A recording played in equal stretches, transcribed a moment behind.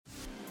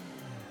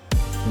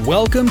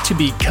Welcome to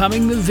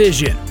Becoming the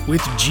Vision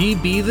with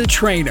GB the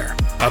Trainer,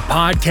 a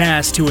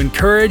podcast to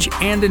encourage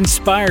and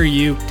inspire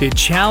you to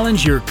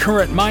challenge your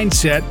current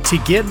mindset to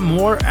get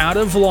more out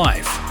of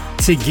life.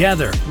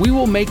 Together, we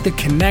will make the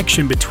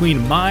connection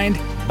between mind,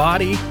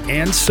 body,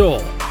 and soul.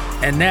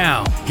 And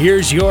now,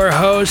 here's your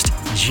host,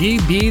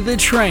 GB the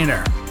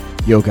Trainer.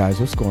 Yo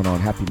guys, what's going on?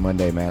 Happy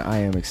Monday, man. I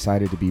am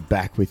excited to be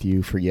back with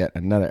you for yet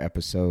another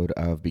episode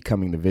of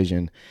Becoming the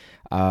Vision.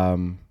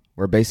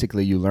 Where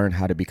basically you learn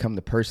how to become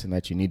the person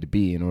that you need to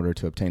be in order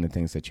to obtain the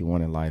things that you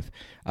want in life,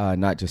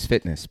 not just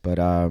fitness. But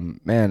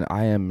man,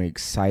 I am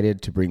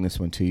excited to bring this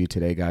one to you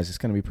today, guys. It's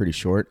going to be pretty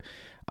short,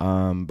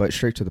 but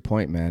straight to the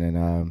point, man.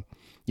 And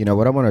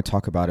what I want to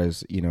talk about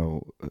is,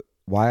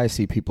 why I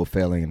see people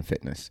failing in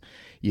fitness.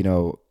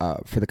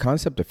 For the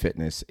concept of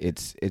fitness,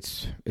 it's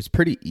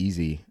pretty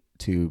easy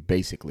to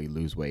basically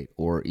lose weight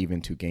or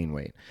even to gain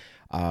weight.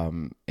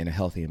 In a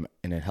healthy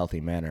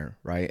manner,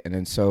 right? And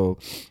then so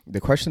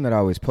the question that I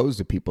always pose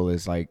to people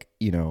is like,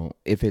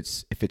 if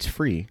it's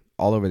free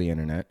all over the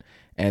internet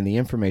and the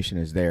information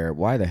is there,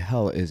 why the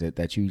hell is it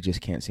that you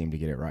just can't seem to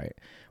get it right?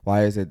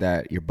 Why is it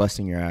that you're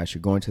busting your ass,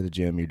 you're going to the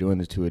gym, you're doing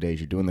the 2-a-days,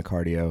 you're doing the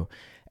cardio,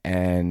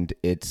 and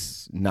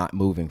it's not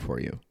moving for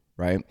you,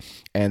 right?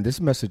 And this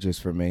message is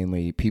for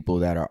mainly people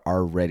that are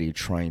already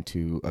trying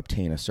to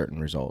obtain a certain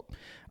result.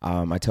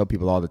 I tell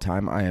people all the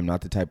time, I am not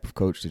the type of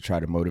coach to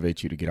try to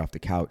motivate you to get off the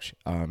couch.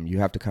 You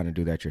have to kind of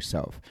do that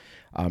yourself,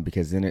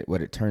 because then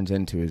what it turns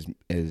into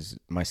is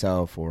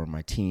myself or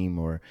my team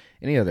or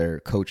any other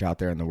coach out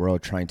there in the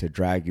world trying to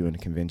drag you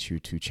and convince you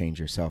to change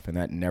yourself, and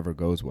that never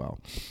goes well.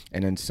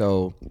 And then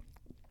so,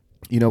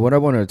 what I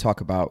wanted to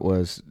talk about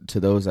was to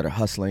those that are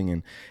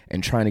hustling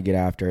and trying to get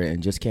after it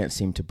and just can't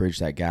seem to bridge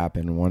that gap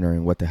and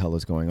wondering what the hell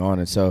is going on.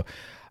 And so,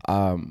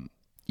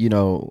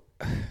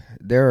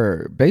 there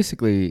are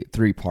basically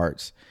three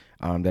parts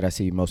that I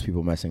see most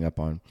people messing up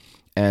on.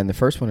 And the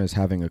first one is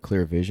having a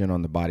clear vision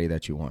on the body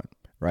that you want,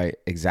 right?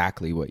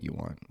 Exactly what you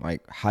want.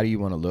 Like, how do you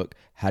want to look?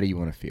 How do you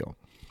want to feel?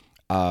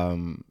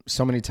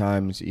 So many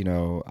times,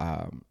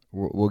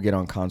 we'll get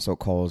on consult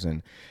calls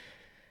and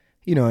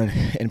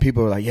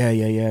people are like, yeah,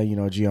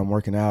 gee, I'm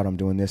working out. I'm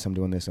doing this. I'm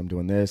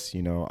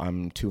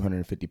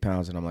 250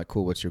 pounds. And I'm like,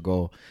 cool, what's your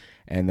goal?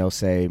 And they'll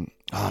say,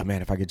 oh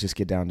man, if I could just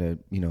get down to,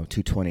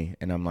 220.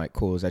 And I'm like,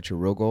 cool, is that your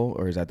real goal?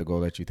 Or is that the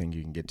goal that you think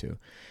you can get to?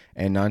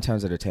 And 9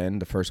 times out of 10,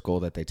 the first goal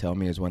that they tell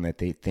me is one that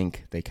they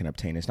think they can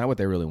obtain. It's not what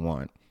they really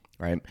want.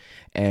 Right.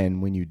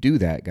 And when you do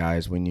that,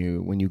 guys, when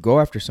you go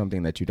after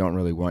something that you don't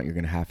really want, you're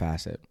going to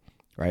half-ass it.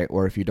 Right.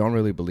 Or if you don't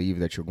really believe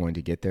that you're going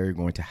to get there, you're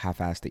going to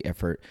half-ass the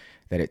effort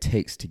that it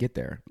takes to get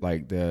there.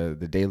 Like the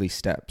daily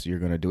steps, you're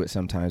going to do it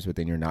sometimes, but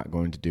then you're not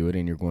going to do it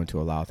and you're going to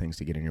allow things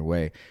to get in your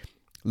way.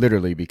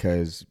 Literally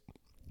because,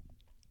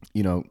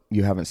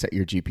 you haven't set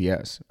your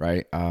GPS.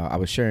 Right. I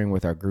was sharing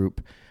with our group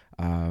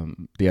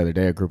the other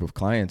day, a group of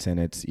clients, and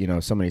it's,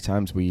 so many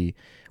times we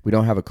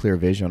don't have a clear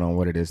vision on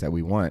what it is that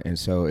we want. And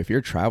so if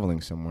you're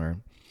traveling somewhere,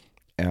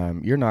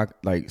 you're not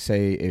like,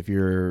 say, if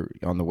you're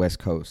on the West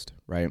Coast,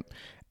 right,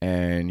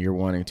 and you're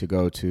wanting to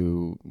go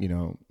to,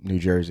 New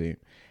Jersey,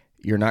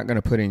 you're not going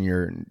to put in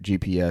your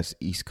GPS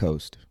East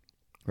Coast,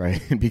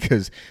 right?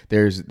 Because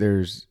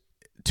there's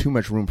too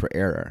much room for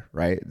error,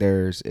 right?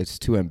 It's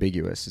too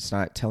ambiguous. It's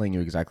not telling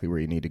you exactly where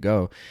you need to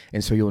go.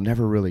 And so you'll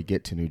never really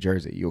get to New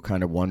Jersey. You'll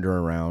kind of wander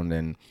around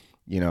and,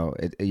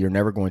 you're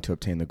never going to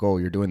obtain the goal.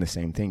 You're doing the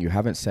same thing. You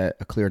haven't set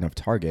a clear enough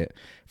target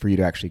for you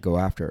to actually go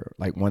after,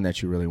 like one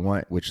that you really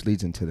want, which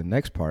leads into the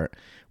next part,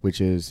 which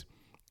is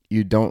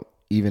you don't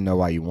even know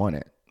why you want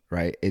it,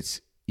 right?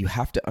 You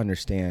have to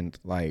understand,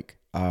 like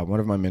one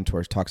of my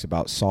mentors talks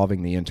about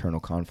solving the internal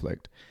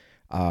conflict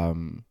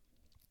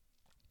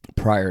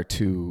prior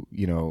to,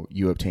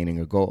 you obtaining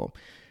a goal.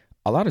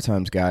 A lot of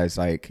times, guys,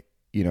 like,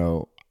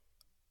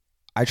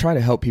 I try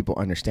to help people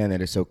understand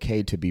that it's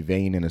okay to be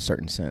vain in a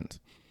certain sense.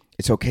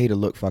 It's okay to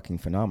look fucking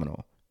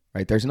phenomenal,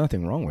 right? There's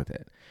nothing wrong with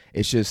it.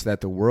 It's just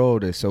that the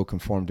world is so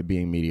conformed to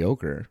being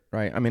mediocre,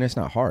 right? I mean, it's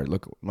not hard.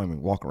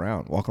 Walk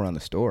around the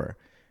store,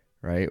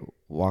 right?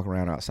 Walk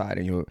around outside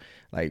and you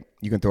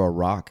can throw a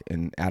rock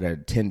and out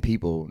of 10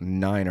 people,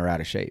 9 are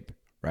out of shape,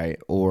 right?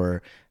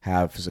 Or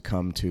have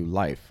succumbed to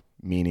life,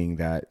 meaning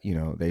that,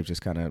 they've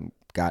just kind of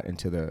got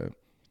into the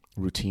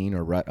routine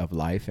or rut of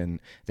life and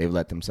they've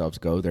let themselves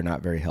go. They're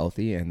not very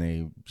healthy and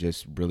they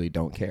just really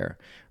don't care,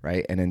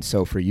 right? And then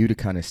so for you to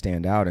kind of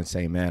stand out and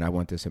say, man, I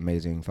want this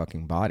amazing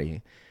fucking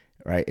body,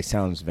 right? It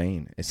sounds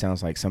vain. It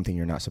sounds like something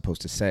you're not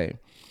supposed to say.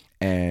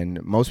 And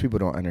most people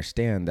don't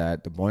understand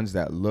that the ones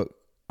that look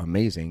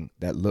amazing,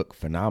 that look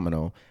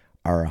phenomenal,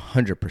 are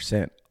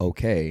 100%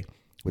 okay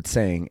with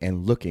saying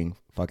and looking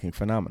fucking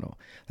phenomenal.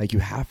 Like, you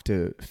have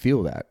to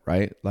feel that,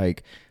 right?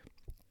 Like,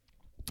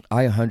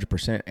 I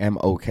 100% am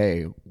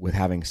okay with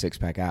having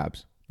 6-pack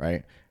abs,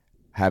 right?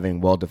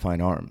 Having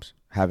well-defined arms,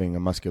 having a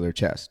muscular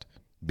chest,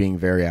 being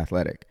very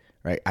athletic,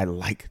 right? I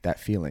like that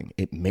feeling.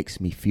 It makes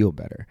me feel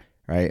better,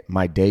 right?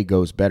 My day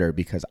goes better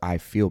because I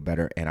feel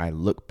better and I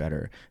look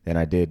better than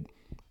I did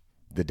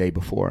the day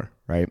before,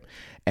 right?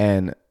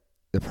 And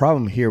the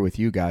problem here with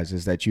you guys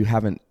is that you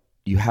haven't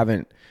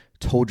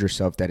told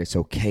yourself that it's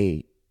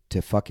okay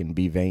to fucking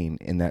be vain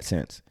in that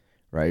sense,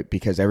 right?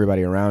 Because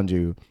everybody around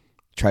you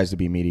tries to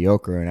be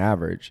mediocre and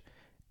average,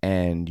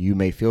 and you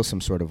may feel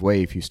some sort of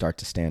way if you start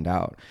to stand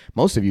out.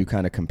 Most of you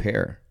kind of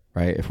compare,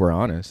 right? If we're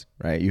honest,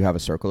 right? You have a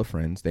circle of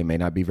friends. They may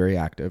not be very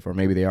active, or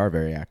maybe they are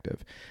very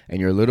active, and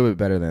you're a little bit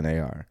better than they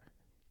are,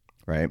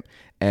 right?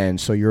 And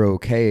so you're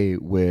okay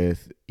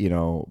with,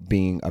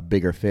 being a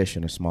bigger fish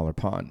in a smaller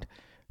pond.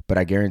 But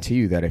I guarantee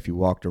you that if you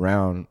walked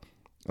around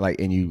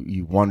and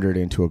you wandered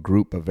into a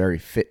group of very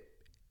fit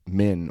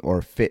men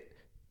or fit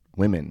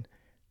women,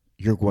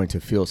 you're going to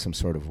feel some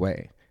sort of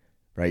way,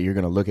 right? You're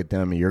going to look at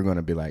them and you're going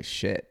to be like,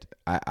 shit,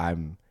 I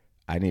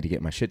need to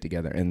get my shit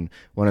together. And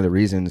one of the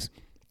reasons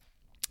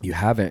you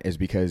haven't is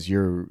because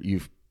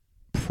you've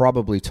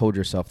probably told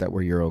yourself that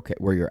where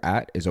you're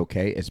at is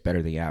okay. It's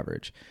better than the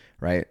average,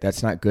 right?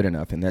 That's not good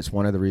enough. And that's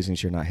one of the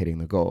reasons you're not hitting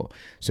the goal.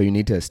 So you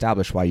need to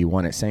establish why you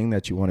want it. Saying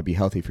that you want to be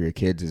healthy for your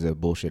kids is a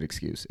bullshit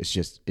excuse. It's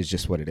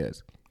just what it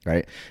is,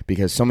 right?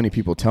 Because so many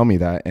people tell me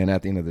that. And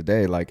at the end of the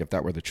day, like if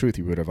that were the truth,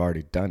 you would have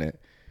already done it.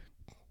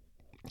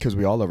 Because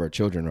we all love our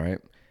children, right?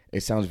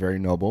 It sounds very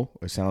noble.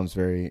 It sounds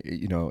very,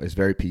 it's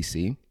very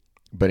PC,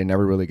 but it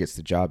never really gets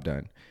the job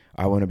done.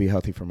 I want to be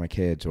healthy for my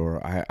kids,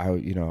 or I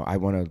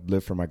want to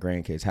live for my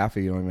grandkids. Half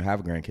of you don't even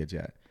have grandkids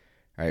yet.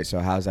 All right. So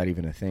how's that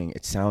even a thing?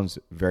 It sounds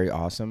very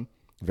awesome,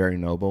 very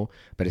noble,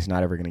 but it's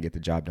not ever going to get the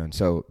job done.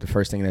 So the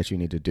first thing that you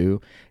need to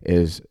do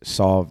is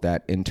solve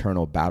that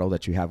internal battle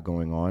that you have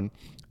going on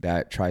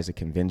that tries to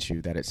convince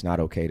you that it's not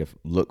okay to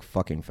look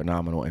fucking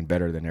phenomenal and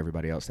better than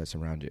everybody else that's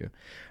around you.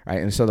 All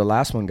right. And so the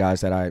last one,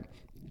 guys, that I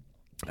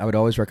would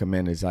always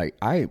recommend is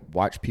I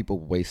watch people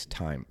waste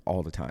time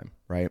all the time,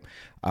 right?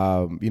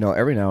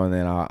 Every now and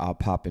then I'll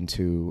pop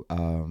into,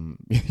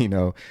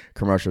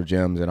 commercial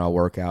gyms and I'll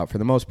work out. For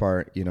the most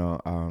part,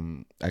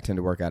 I tend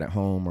to work out at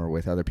home or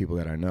with other people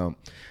that I know.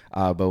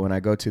 But when I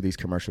go to these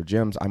commercial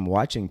gyms, I'm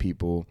watching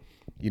people,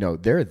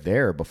 they're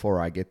there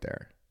before I get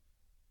there,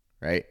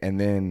 right? And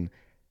then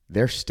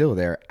they're still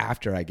there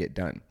after I get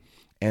done.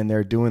 And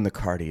they're doing the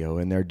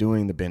cardio, and they're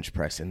doing the bench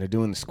press, and they're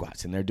doing the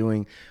squats, and they're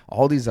doing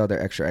all these other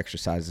extra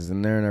exercises,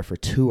 and they're in there for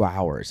 2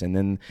 hours. And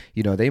then,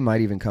 they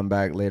might even come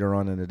back later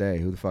on in the day.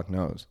 Who the fuck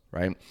knows,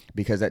 right?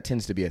 Because that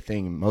tends to be a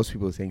thing. Most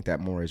people think that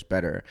more is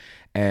better.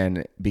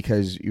 And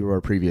because you were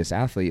a previous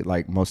athlete,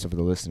 like most of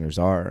the listeners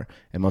are,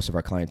 and most of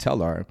our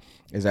clientele are,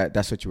 is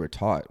that's what you were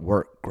taught.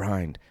 Work,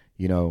 grind,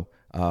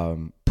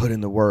 put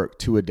in the work,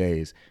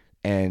 2-a-days.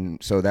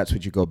 And so that's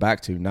what you go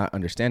back to, not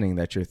understanding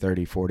that you're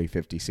 30, 40,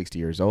 50, 60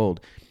 years old,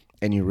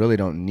 and you really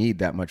don't need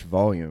that much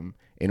volume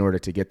in order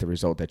to get the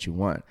result that you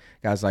want.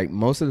 Guys, like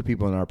most of the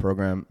people in our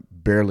program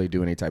barely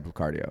do any type of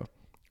cardio,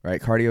 right?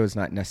 Cardio is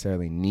not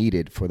necessarily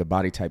needed for the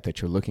body type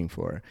that you're looking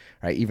for,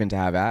 right? Even to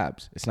have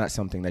abs, it's not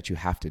something that you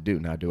have to do.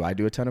 Now, do I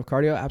do a ton of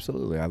cardio?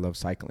 Absolutely. I love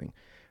cycling,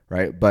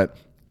 right? But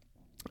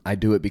I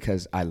do it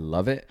because I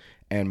love it,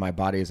 and my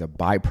body is a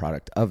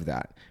byproduct of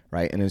that,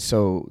 right? And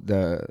so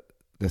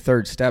the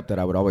third step that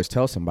I would always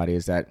tell somebody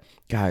is that,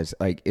 guys,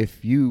 like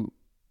if you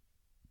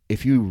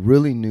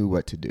really knew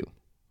what to do,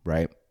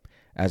 right?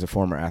 As a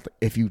former athlete,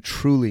 if you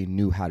truly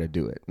knew how to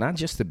do it, not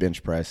just the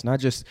bench press, not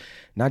just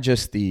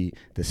the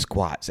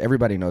squats.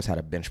 Everybody knows how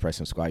to bench press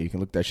and squat. You can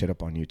look that shit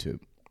up on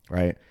YouTube,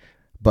 right?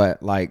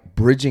 But like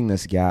bridging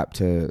this gap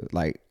to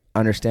like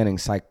understanding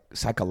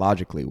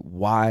psychologically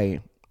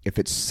why, if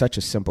it's such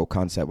a simple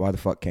concept, why the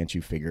fuck can't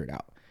you figure it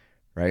out?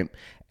 Right.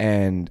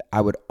 And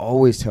I would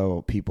always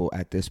tell people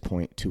at this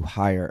point to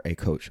hire a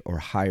coach or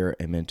hire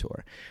a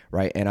mentor.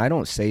 Right. And I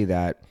don't say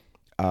that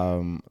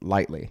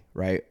lightly.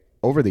 Right.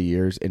 Over the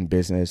years in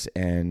business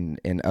and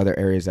in other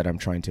areas that I'm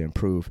trying to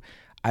improve,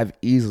 I've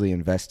easily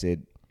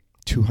invested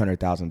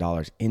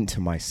 $200,000 into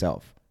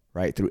myself.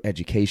 Right. Through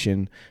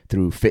education,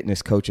 through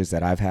fitness coaches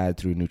that I've had,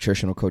 through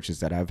nutritional coaches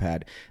that I've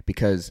had,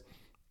 because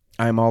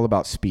I'm all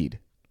about speed.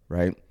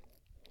 Right.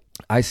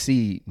 I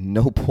see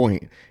no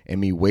point in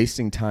me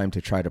wasting time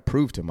to try to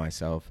prove to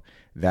myself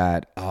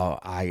that,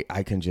 I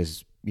can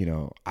just,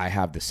 I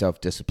have the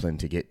self-discipline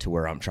to get to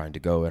where I'm trying to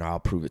go, and I'll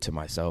prove it to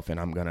myself, and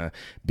I'm going to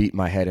beat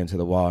my head into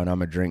the wall, and I'm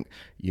going to drink,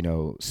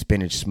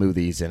 spinach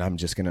smoothies, and I'm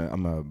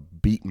going to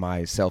beat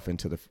myself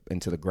into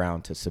the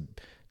ground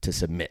to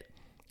submit.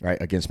 Right,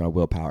 against my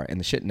willpower. And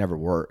the shit never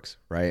works,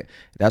 right?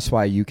 That's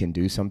why you can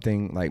do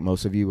something like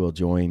most of you will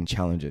join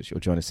challenges. You'll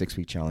join a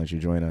 6-week challenge.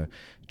 You'll join a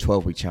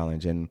 12-week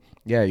challenge. And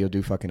yeah, you'll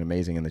do fucking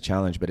amazing in the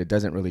challenge, but it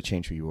doesn't really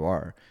change who you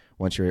are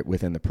once you're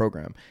within the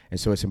program. And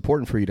so it's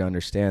important for you to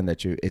understand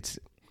that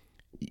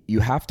you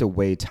have to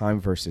weigh time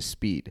versus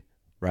speed,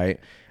 right?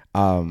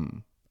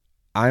 I'm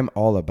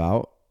all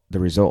about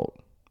the result,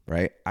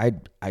 right?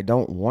 I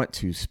don't want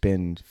to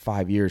spend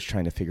 5 years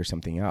trying to figure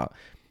something out.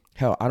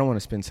 Hell, I don't want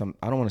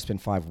to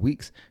spend 5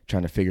 weeks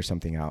trying to figure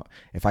something out.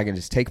 If I can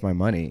just take my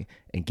money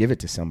and give it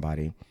to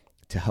somebody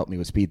to help me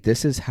with speed.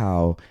 This is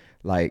how,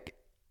 like,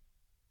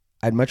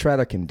 I'd much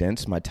rather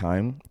condense my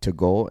time to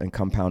goal and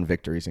compound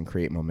victories and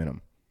create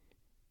momentum.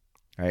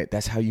 Right?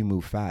 That's how you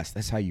move fast.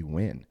 That's how you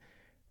win.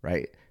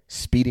 Right?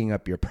 Speeding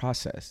up your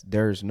process.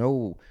 There's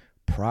no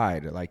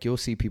pride. Like you'll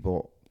see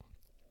people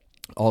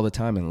all the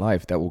time in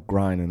life that will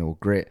grind and will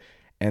grit,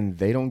 and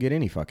they don't get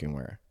any fucking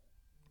where,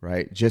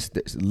 right? Just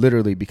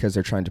literally because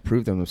they're trying to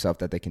prove to themselves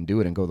that they can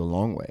do it and go the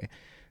long way.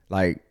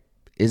 Like,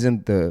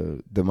 isn't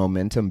the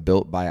momentum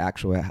built by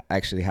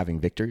actually having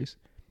victories,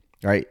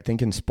 right?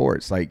 Think in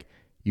sports, like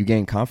you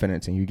gain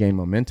confidence and you gain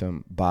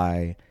momentum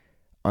by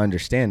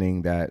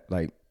understanding that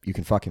like you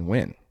can fucking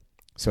win.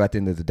 So at the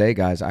end of the day,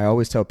 guys, I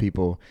always tell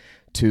people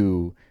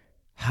to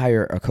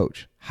hire a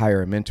coach,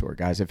 hire a mentor.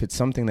 Guys, if it's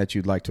something that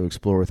you'd like to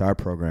explore with our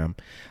program,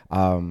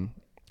 I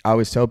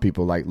always tell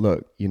people like,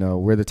 look, you know,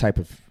 we're the type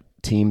of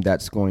team we're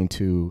going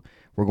to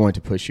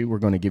push you. We're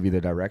going to give you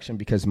the direction,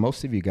 because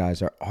most of you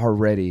guys are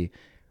already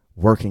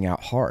working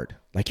out hard.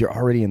 Like you're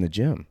already in the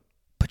gym,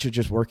 but you're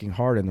just working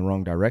hard in the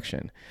wrong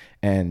direction.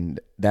 And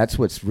that's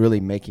what's really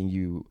making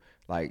you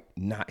like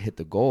not hit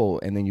the goal.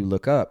 And then you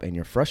look up and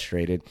you're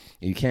frustrated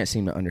and you can't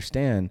seem to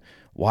understand,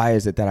 why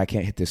is it that I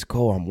can't hit this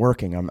goal? I'm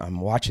working, I'm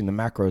watching the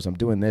macros, I'm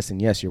doing this.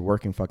 And yes, you're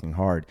working fucking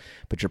hard,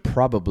 but you're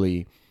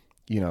probably,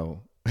 you know,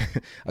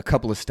 a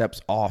couple of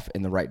steps off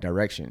in the right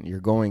direction. You're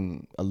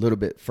going a little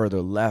bit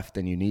further left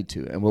than you need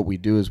to. And what we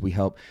do is we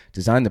help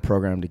design the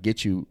program to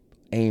get you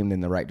aimed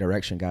in the right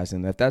direction, guys.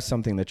 And if that's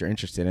something that you're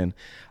interested in,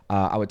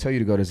 I would tell you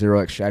to go to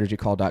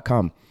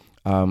zeroxstrategycall.com.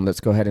 Let's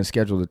go ahead and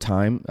schedule the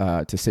time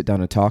to sit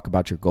down and talk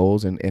about your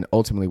goals and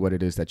ultimately what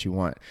it is that you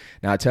want.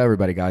 Now, I tell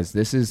everybody, guys,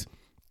 this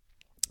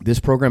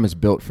program is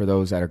built for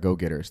those that are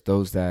go-getters,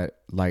 those that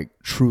like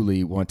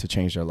truly want to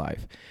change their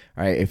life.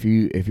 All right. If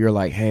you're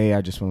like, hey,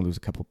 I just want to lose a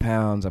couple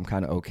pounds, I'm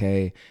kind of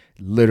okay.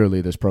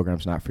 Literally, this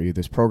program's not for you.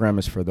 This program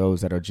is for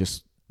those that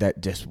just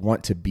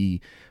want to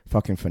be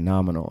fucking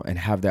phenomenal and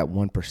have that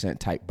 1%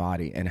 type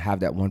body and have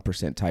that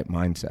 1% type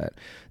mindset.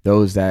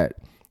 Those that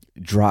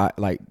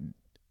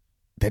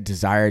that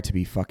desire to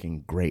be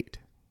fucking great,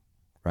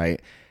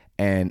 right?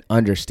 And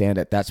understand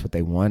that that's what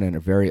they want and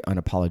are very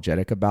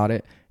unapologetic about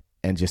it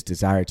and just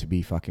desire to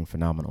be fucking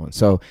phenomenal. And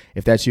so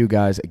if that's you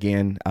guys,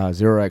 again,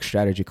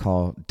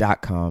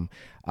 zeroxstrategycall.com.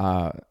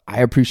 I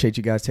appreciate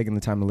you guys taking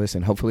the time to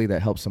listen. Hopefully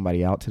that helps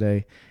somebody out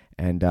today.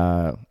 And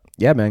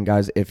yeah, man,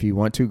 guys, if you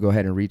want to, go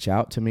ahead and reach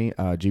out to me,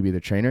 GB the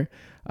Trainer,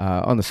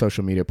 on the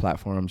social media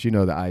platforms, you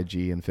know, the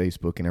IG and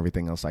Facebook and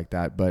everything else like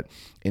that. But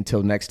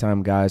until next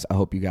time, guys, I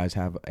hope you guys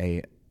have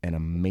an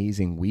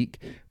amazing week.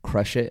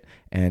 Crush it.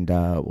 And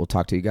we'll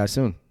talk to you guys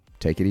soon.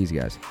 Take it easy,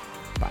 guys.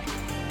 Bye.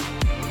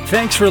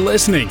 Thanks for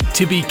listening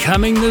to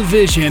Becoming the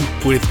Vision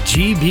with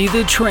GB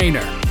the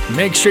Trainer.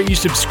 Make sure you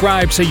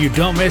subscribe so you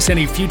don't miss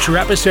any future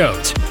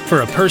episodes. For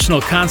a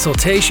personal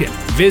consultation,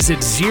 visit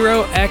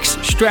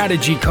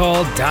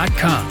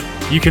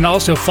zeroxstrategycall.com. You can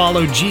also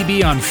follow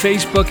GB on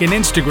Facebook and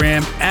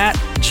Instagram at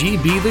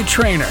GB the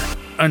Trainer.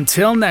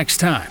 Until next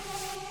time.